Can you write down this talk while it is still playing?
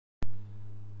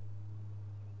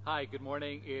Hi, good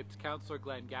morning. It's Councillor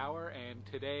Glenn Gower, and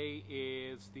today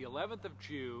is the 11th of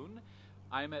June.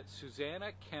 I'm at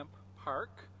Susanna Kemp Park.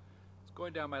 It's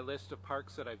going down my list of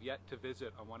parks that I've yet to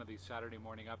visit on one of these Saturday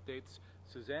morning updates.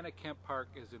 Susanna Kemp Park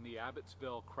is in the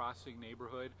Abbotsville Crossing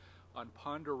neighborhood on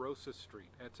Ponderosa Street.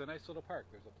 It's a nice little park.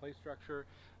 There's a play structure,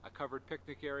 a covered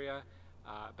picnic area,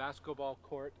 basketball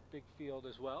court, big field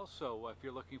as well. So if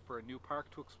you're looking for a new park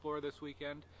to explore this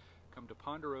weekend, come to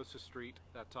Ponderosa Street.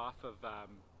 That's off of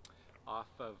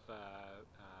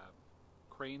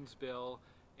Cranesville,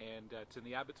 and it's in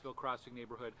the Abbotsville Crossing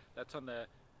neighborhood. That's on the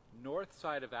north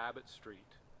side of Abbott Street,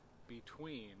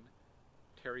 between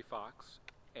Terry Fox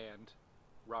and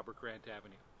Robert Grant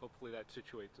Avenue. Hopefully that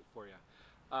situates it for you.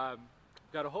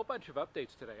 Got a whole bunch of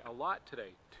updates today, a lot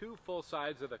today. Two full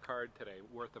sides of the card today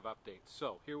worth of updates.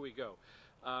 So here we go.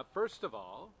 First of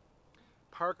all,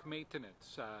 park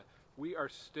maintenance. We are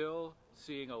still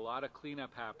seeing a lot of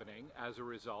cleanup happening as a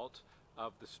result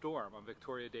of the storm on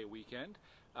Victoria Day weekend.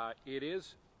 It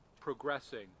is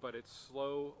progressing, but it's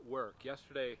slow work.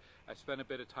 Yesterday, I spent a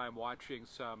bit of time watching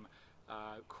some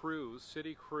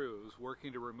city crews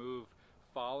working to remove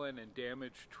fallen and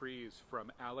damaged trees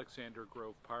from Alexander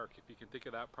Grove Park. If you can think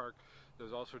of that park,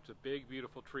 there's all sorts of big,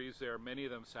 beautiful trees there. Many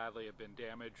of them, sadly, have been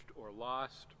damaged or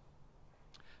lost.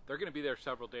 They're going to be there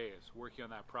several days working on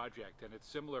that project, and it's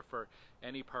similar for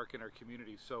any park in our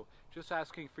community. So just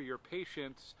asking for your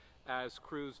patience as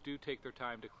crews do take their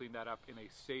time to clean that up in a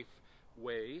safe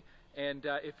way. And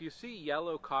if you see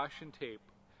yellow caution tape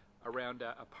around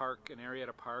a park, an area at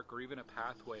a park, or even a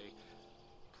pathway,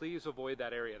 please avoid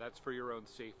that area. That's for your own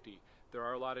safety. There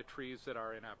are a lot of trees that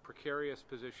are in a precarious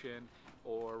position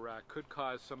or could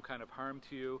cause some kind of harm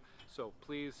to you. So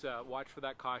please watch for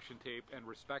that caution tape and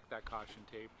respect that caution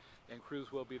tape. And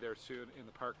crews will be there soon in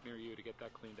the park near you to get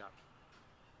that cleaned up.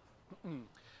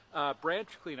 Branch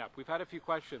cleanup. We've had a few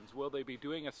questions. Will they be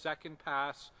doing a second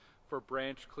pass for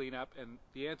branch cleanup? And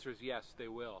the answer is yes, they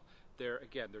will. There's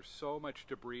so much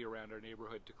debris around our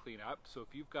neighborhood to clean up. So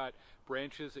if you've got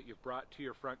branches that you've brought to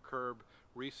your front curb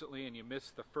recently and you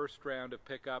missed the first round of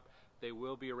pickup, they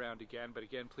will be around again. But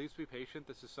again, please be patient.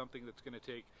 This is something that's going to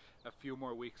take a few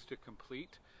more weeks to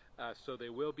complete. So they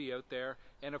will be out there.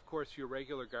 And of course, your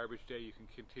regular garbage day you can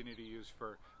continue to use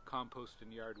for compost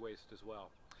and yard waste as well.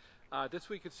 This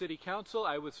week at City Council,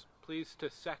 I was pleased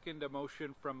to second a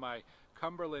motion from my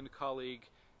Cumberland colleague,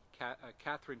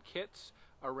 Catherine Kitts,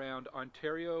 around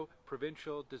Ontario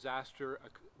Provincial Disaster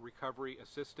Recovery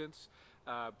Assistance.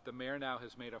 The Mayor now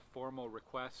has made a formal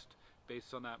request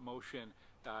based on that motion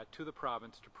to the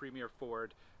province, to Premier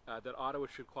Ford, that Ottawa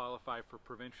should qualify for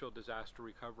Provincial Disaster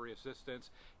Recovery Assistance,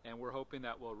 and we're hoping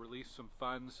that will release some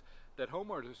funds that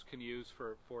homeowners can use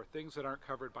for things that aren't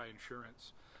covered by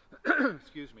insurance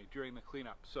excuse me, during the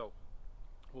cleanup. So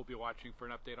we'll be watching for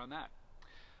an update on that.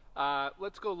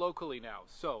 Let's go locally now.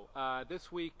 So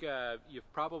this week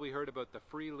you've probably heard about the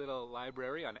free little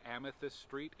library on Amethyst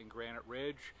Street in Granite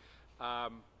Ridge.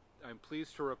 I'm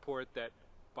pleased to report that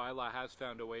bylaw has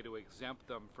found a way to exempt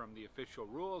them from the official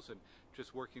rules, and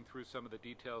just working through some of the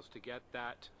details to get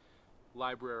that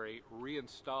library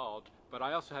reinstalled. But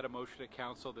I also had a motion at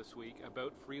council this week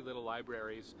about free little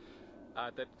libraries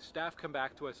that staff come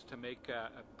back to us to make a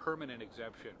permanent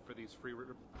exemption for these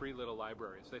free little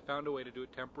libraries. They found a way to do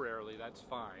it temporarily, that's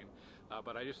fine,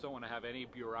 but I just don't want to have any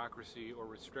bureaucracy or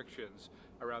restrictions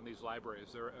around these libraries.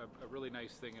 They're a really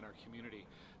nice thing in our community.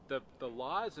 The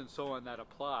laws and so on that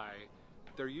apply,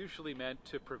 they're usually meant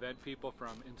to prevent people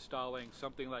from installing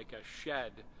something like a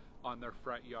shed on their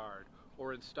front yard,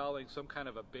 or installing some kind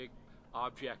of a big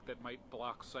object that might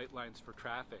block sightlines for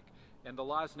traffic. And the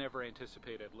laws never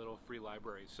anticipated little free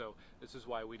libraries, so this is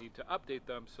why we need to update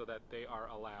them so that they are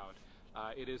allowed.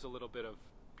 It is a little bit of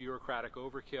bureaucratic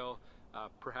overkill,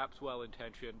 perhaps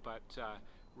well-intentioned, but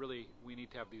really we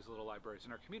need to have these little libraries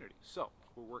in our community. So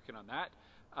we're working on that.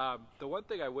 The one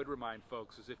thing I would remind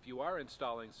folks is if you are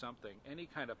installing something, any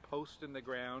kind of post in the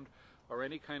ground or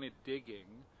any kind of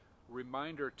digging,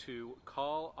 reminder to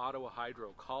call Ottawa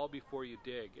Hydro, call before you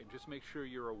dig, and just make sure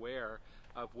you're aware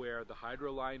of where the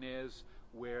hydro line is,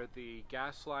 where the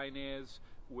gas line is,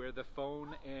 where the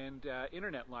phone and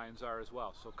internet lines are as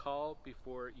well. So call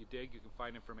before you dig. You can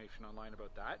find information online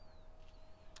about that.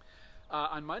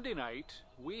 On Monday night,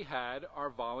 we had our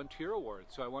volunteer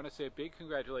awards. So I want to say a big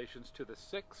congratulations to the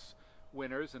 6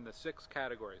 winners in the 6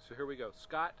 categories. So here we go.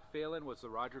 Scott Phelan was the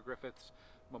Roger Griffiths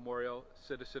Memorial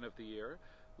Citizen of the Year.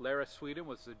 Lara Sweden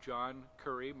was the John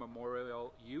Curry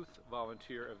Memorial Youth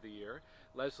Volunteer of the Year.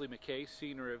 Leslie McKay,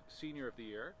 Senior of the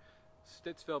Year.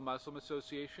 Stittsville Muslim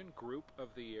Association Group of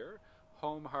the Year.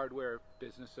 Home Hardware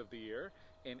Business of the Year.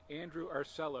 and Andrew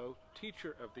Arcello,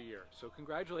 Teacher of the Year. So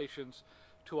congratulations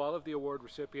to all of the award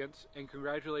recipients, and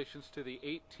congratulations to the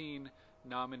 18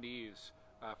 nominees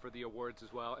for the awards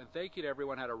as well. And thank you to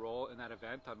everyone who had a role in that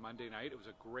event on Monday night. It was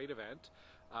a great event.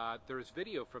 There is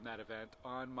video from that event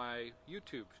on my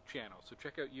YouTube channel. So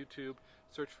check out YouTube,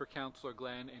 search for Councillor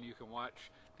Glenn, and you can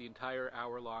watch the entire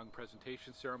hour-long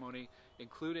presentation ceremony,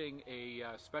 including a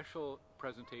special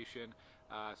presentation,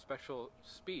 special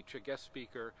speech, a guest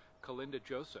speaker, Kalinda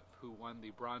Joseph, who won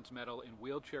the bronze medal in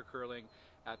wheelchair curling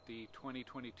at the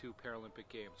 2022 Paralympic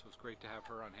Games. So it was great to have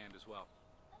her on hand as well.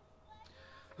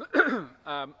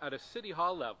 At a City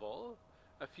Hall level,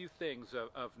 a few things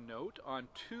of note. On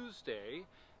Tuesday,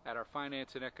 at our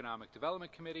Finance and Economic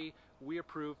Development Committee, we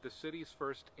approved the city's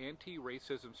first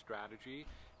anti-racism strategy,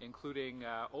 including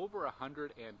over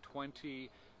 120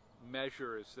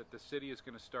 measures that the city is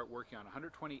going to start working on,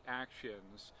 120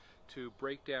 actions to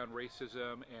break down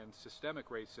racism and systemic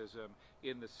racism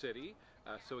in the city.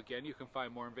 So again, you can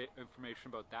find more information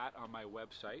about that on my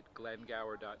website,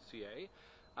 glengower.ca.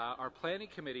 Our planning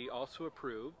committee also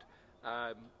approved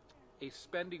a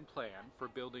spending plan for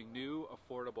building new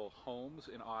affordable homes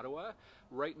in Ottawa.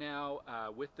 Right now,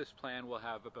 with this plan, we'll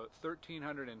have about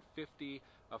 1,350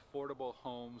 affordable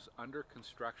homes under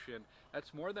construction.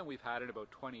 That's more than we've had in about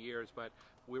 20 years, but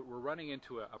we're running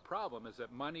into a problem, is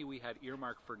that money we had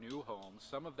earmarked for new homes,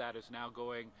 some of that is now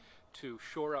going to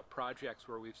shore up projects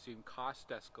where we've seen cost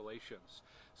escalations.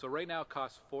 So right now it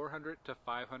costs $400,000 to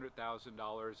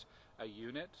 $500,000 a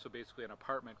unit. So basically an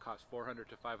apartment costs $400,000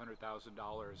 to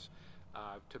 $500,000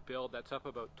 to build. That's up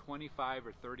about 25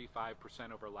 or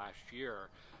 35% over last year.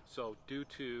 So due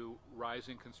to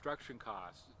rising construction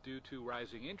costs, due to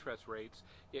rising interest rates,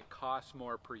 it costs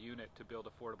more per unit to build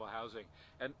affordable housing.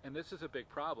 And this is a big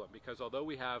problem, because although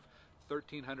we have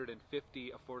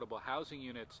 1,350 affordable housing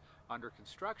units under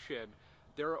construction,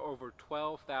 there are over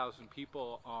 12,000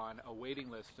 people on a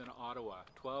waiting list in Ottawa,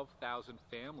 12,000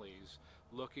 families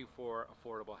looking for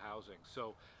affordable housing.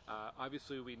 So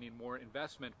obviously we need more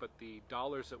investment, but the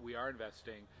dollars that we are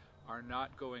investing are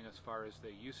not going as far as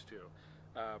they used to.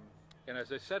 And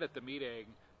as I said at the meeting,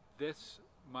 this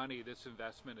money, this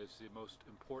investment is the most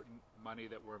important money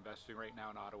that we're investing right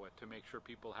now in Ottawa to make sure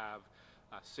people have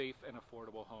safe and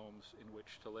affordable homes in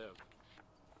which to live.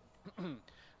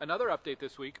 Another update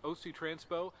this week, OC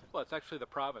Transpo, well, it's actually the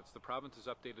province. The province has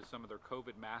updated some of their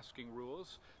COVID masking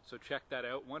rules, so check that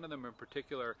out. One of them in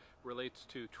particular relates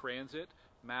to transit.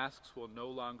 Masks will no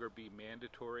longer be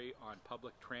mandatory on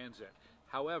public transit.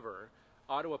 However,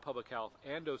 Ottawa Public Health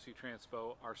and OC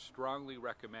Transpo are strongly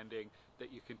recommending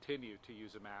that you continue to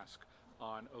use a mask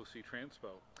on OC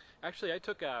Transpo. Actually, I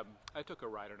took a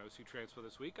ride on OC Transpo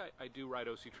this week. I do ride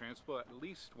OC Transpo at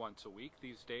least once a week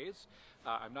these days.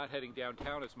 I'm not heading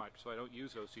downtown as much, so I don't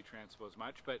use OC Transpo as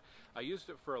much, but I used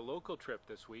it for a local trip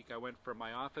this week. I went from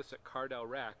my office at Cardell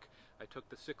Rec. I took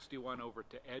the 61 over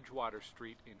to Edgewater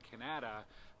Street in Canada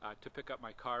to pick up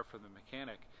my car from the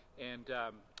mechanic, and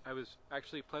I was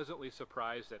actually pleasantly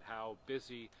surprised at how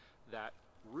busy that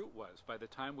route was. By the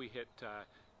time we hit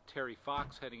Terry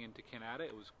Fox heading into Canada,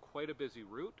 it was quite a busy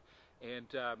route, and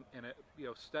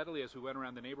steadily as we went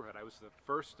around the neighborhood, I was the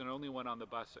first and only one on the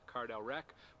bus at Cardell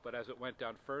Rec, but as it went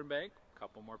down Fernbank, a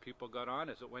couple more people got on.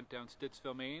 As it went down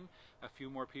Stittsville, Maine, a few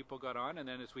more people got on, and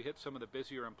then as we hit some of the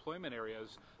busier employment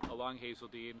areas along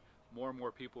Hazeldean, more and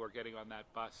more people were getting on that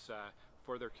bus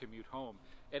for their commute home.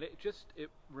 And it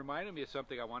reminded me of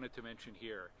something I wanted to mention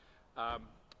here.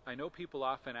 I know people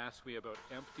often ask me about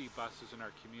empty buses in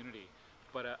our community,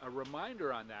 but a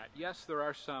reminder on that, yes, there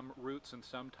are some routes and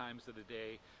some times of the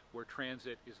day where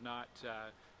transit is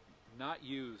not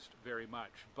used very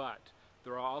much, but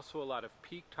there are also a lot of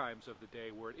peak times of the day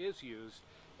where it is used,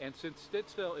 and since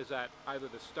Stittsville is at either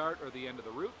the start or the end of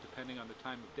the route, depending on the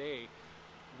time of day,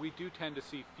 we do tend to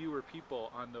see fewer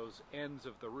people on those ends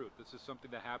of the route. This is something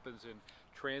that happens in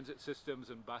transit systems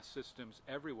and bus systems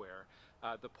everywhere.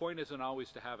 The point isn't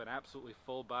always to have an absolutely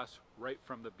full bus right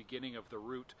from the beginning of the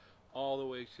route all the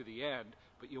way to the end,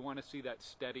 but you want to see that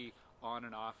steady on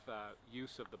and off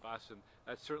use of the bus, and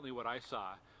that's certainly what I saw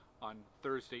on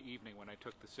Thursday evening when I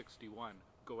took the 61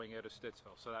 going out of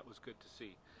Stittsville, so that was good to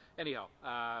see. Anyhow,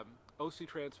 OC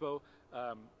Transpo,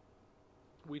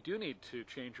 we do need to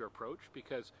change our approach,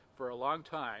 because for a long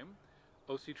time,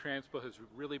 OC Transpo has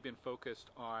really been focused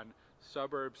on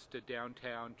suburbs to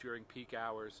downtown during peak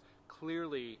hours.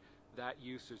 Clearly, that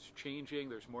use is changing.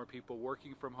 There's more people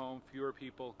working from home, fewer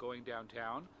people going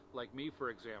downtown, like me, for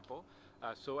example.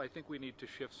 So I think we need to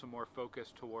shift some more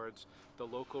focus towards the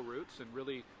local routes and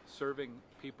really serving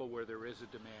people where there is a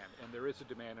demand. And there is a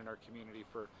demand in our community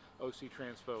for OC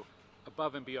Transpo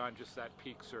above and beyond just that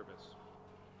peak service.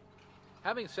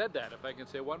 Having said that, if I can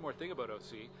say one more thing about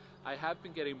OC, I have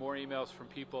been getting more emails from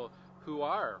people who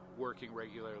are working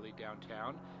regularly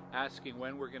downtown, asking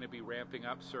when we're going to be ramping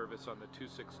up service on the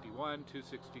 261,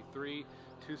 263,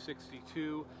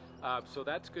 262. So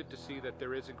that's good to see that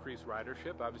there is increased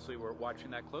ridership. Obviously, we're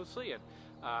watching that closely, and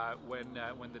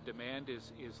when the demand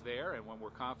is there, and when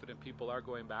we're confident people are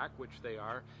going back, which they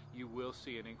are, you will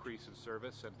see an increase in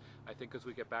service. And I think as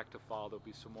we get back to fall, there'll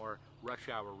be some more rush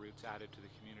hour routes added to the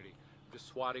community. I'm just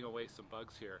swatting away some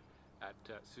bugs here at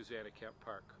Susanna Kemp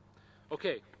Park.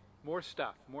 Okay, more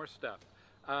stuff.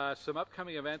 Some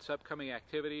upcoming events, upcoming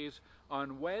activities.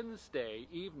 On Wednesday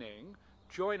evening,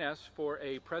 join us for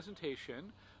a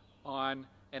presentation on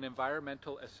an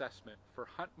environmental assessment for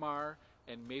Huntmar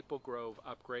and Maple Grove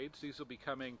upgrades. These will be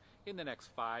coming in the next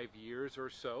 5 years or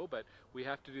so, but we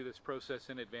have to do this process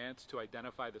in advance to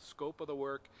identify the scope of the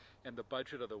work and the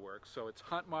budget of the work. So it's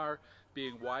Huntmar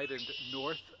being widened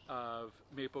north of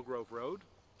Maple Grove Road,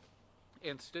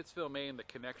 and Stittsville, Maine, the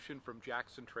connection from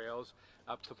Jackson Trails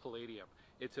up to Palladium.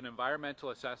 It's an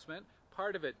environmental assessment.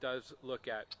 Part of it does look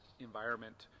at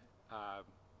environment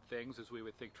things as we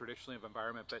would think traditionally of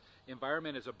environment, but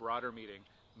environment is a broader meaning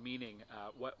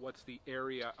what's the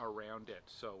area around it.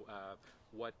 So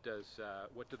what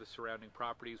do the surrounding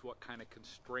properties, what kind of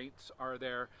constraints are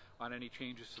there on any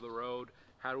changes to the road?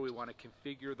 How do we want to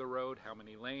configure the road? How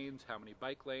many lanes? How many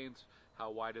bike lanes?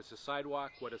 How wide is the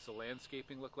sidewalk? What does the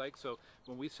landscaping look like? So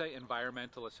when we say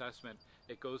environmental assessment,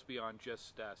 it goes beyond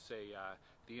just,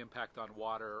 the impact on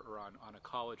water or on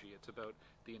ecology. It's about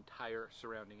the entire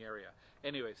surrounding area.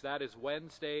 Anyways, that is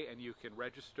Wednesday, and you can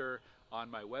register on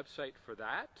my website for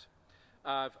that.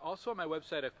 Also on my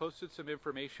website, I've posted some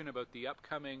information about the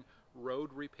upcoming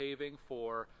road repaving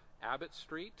for Abbott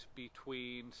Street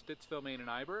between Stittsville, Maine and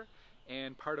Ybor,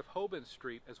 and part of Hoban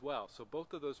Street as well. So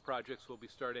both of those projects will be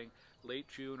starting late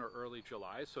June or early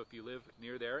July. So if you live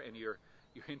near there and you're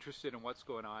interested in what's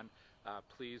going on,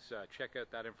 please check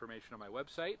out that information on my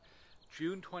website.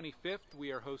 June 25th,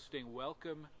 we are hosting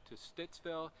Welcome to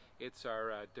Stittsville. It's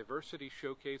our diversity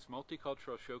showcase,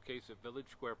 multicultural showcase at Village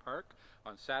Square Park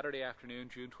on Saturday afternoon,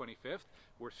 June 25th.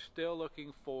 We're still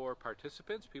looking for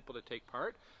participants, people to take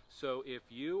part. So if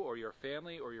you or your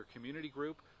family or your community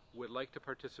group would like to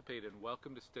participate in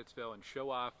Welcome to Stittsville and show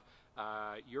off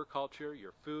your culture,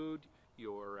 your food,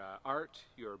 your art,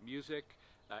 your music,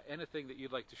 anything that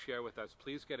you'd like to share with us,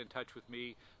 please get in touch with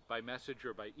me by message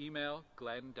or by email,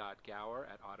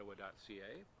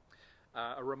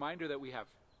 glenn.gower@ottawa.ca. A reminder that we have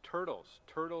turtle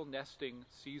nesting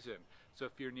season. So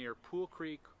if you're near Pool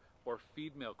Creek or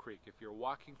Feedmill Creek, if you're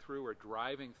walking through or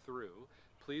driving through,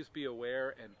 please be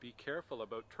aware and be careful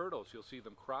about turtles. You'll see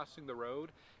them crossing the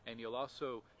road, and you'll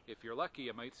also, if you're lucky,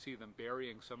 you might see them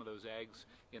burying some of those eggs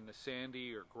in the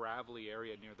sandy or gravelly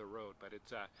area near the road. But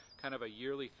it's kind of a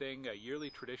yearly thing, a yearly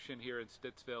tradition here in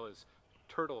Stittsville is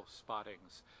turtle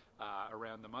spottings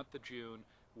around the month of June,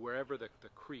 wherever the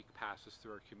creek passes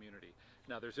through our community.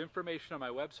 Now, there's information on my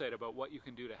website about what you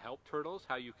can do to help turtles,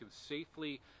 how you can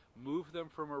safely move them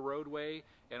from a roadway,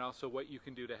 and also what you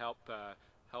can do to help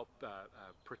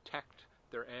protect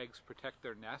their eggs, protect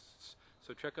their nests.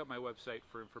 So check out my website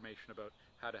for information about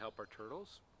how to help our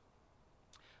turtles.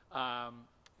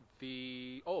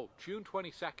 June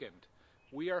 22nd,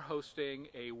 we are hosting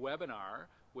a webinar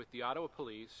with the Ottawa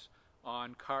Police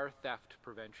on car theft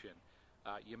prevention.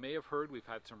 You may have heard we've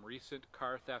had some recent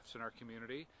car thefts in our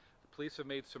community. The police have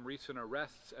made some recent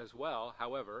arrests as well.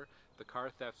 However, the car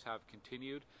thefts have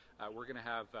continued. We're going to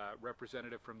have a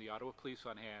representative from the Ottawa Police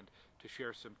on hand to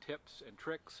share some tips and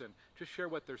tricks and just share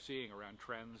what they're seeing around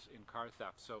trends in car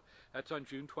theft. So that's on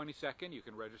June 22nd. You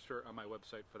can register on my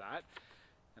website for that.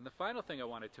 And the final thing I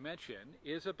wanted to mention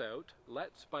is about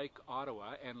Let's Bike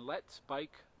Ottawa and Let's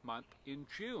Bike Month in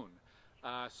June.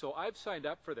 So I've signed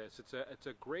up for this. It's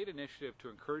a great initiative to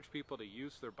encourage people to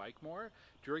use their bike more.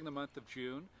 During the month of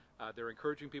June, they're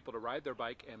encouraging people to ride their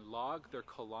bike and log their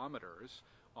kilometers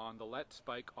on the Let's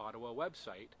Bike Ottawa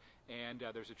website. And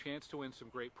there's a chance to win some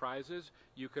great prizes.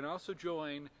 You can also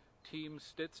join Team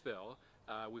Stittsville.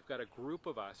 We've got a group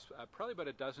of us, probably about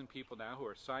a dozen people now, who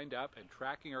are signed up and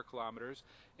tracking our kilometers.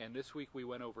 And this week we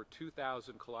went over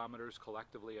 2,000 kilometers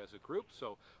collectively as a group.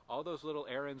 So all those little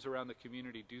errands around the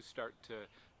community do start to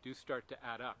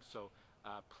add up. So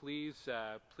please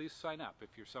sign up if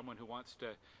you're someone who wants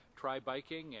to try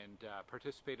biking and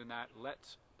participate in that.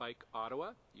 Let's Bike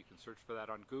Ottawa. You can search for that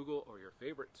on Google or your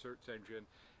favorite search engine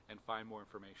and find more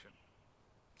information.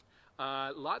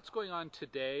 Lots going on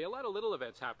today, a lot of little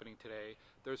events happening today.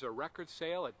 There's a record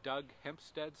sale at Doug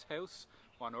Hempstead's house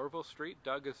on Orville Street.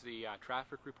 Doug is the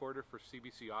traffic reporter for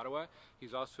CBC Ottawa.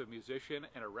 He's also a musician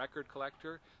and a record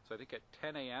collector. So I think at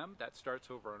 10 a.m. that starts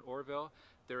over on Orville.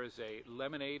 There is a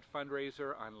lemonade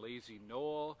fundraiser on Lazy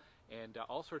Knoll, and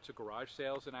all sorts of garage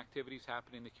sales and activities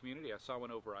happening in the community. I saw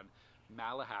one over on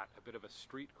Malahat, a bit of a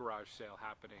street garage sale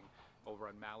happening over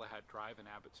on Malahat Drive in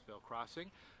Abbotsville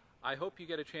Crossing. I hope you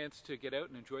get a chance to get out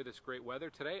and enjoy this great weather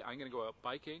today. I'm going to go out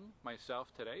biking myself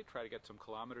today, try to get some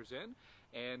kilometers in.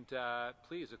 And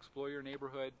please explore your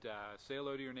neighborhood, say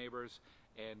hello to your neighbors,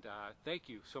 and thank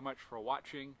you so much for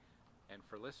watching and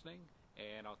for listening.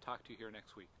 And I'll talk to you here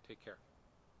next week. Take care.